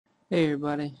Hey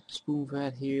everybody,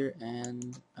 Spoonfed here,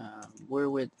 and we're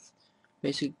with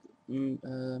basic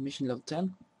mission level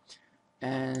 10,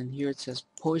 and here it says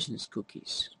poisonous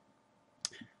cookies.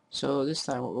 So this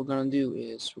time what we're gonna do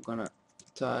is we're gonna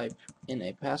type in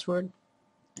a password,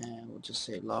 and we'll just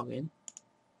say login.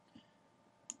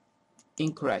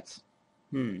 Incorrect.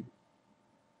 Well,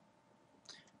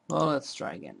 let's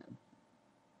try again then.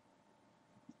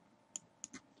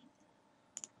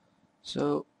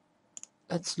 So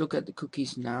let's look at the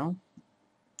cookies now.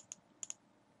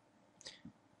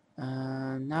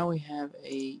 Now we have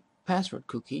a password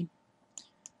cookie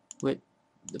with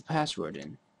the password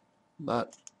in,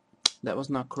 but that was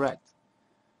not correct.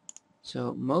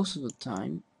 So most of the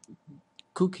time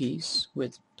cookies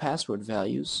with password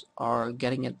values are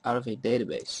getting it out of a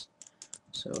database.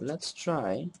 So let's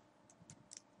try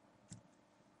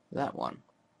that one.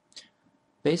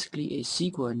 Basically a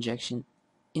SQL injection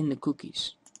in the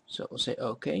cookies. So we'll say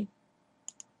OK.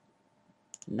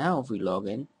 Now if we log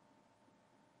in,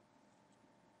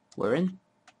 we're in,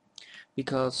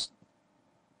 because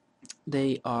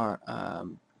they are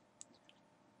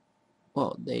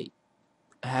well, they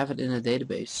have it in a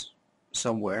database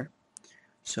somewhere.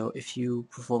 So if you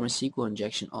perform a SQL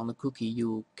injection on the cookie,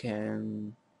 you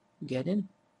can get in.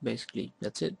 Basically,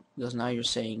 that's it. Because now you're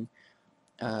saying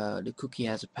the cookie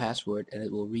has a password, and it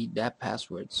will read that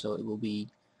password. So it will be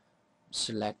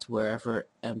select wherever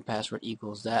and password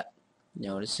equals that.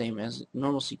 The same as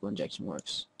normal SQL injection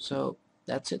works. So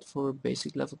that's it for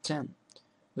basic level 10,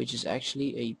 which is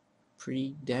actually a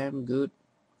pretty damn good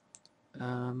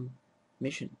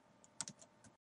mission.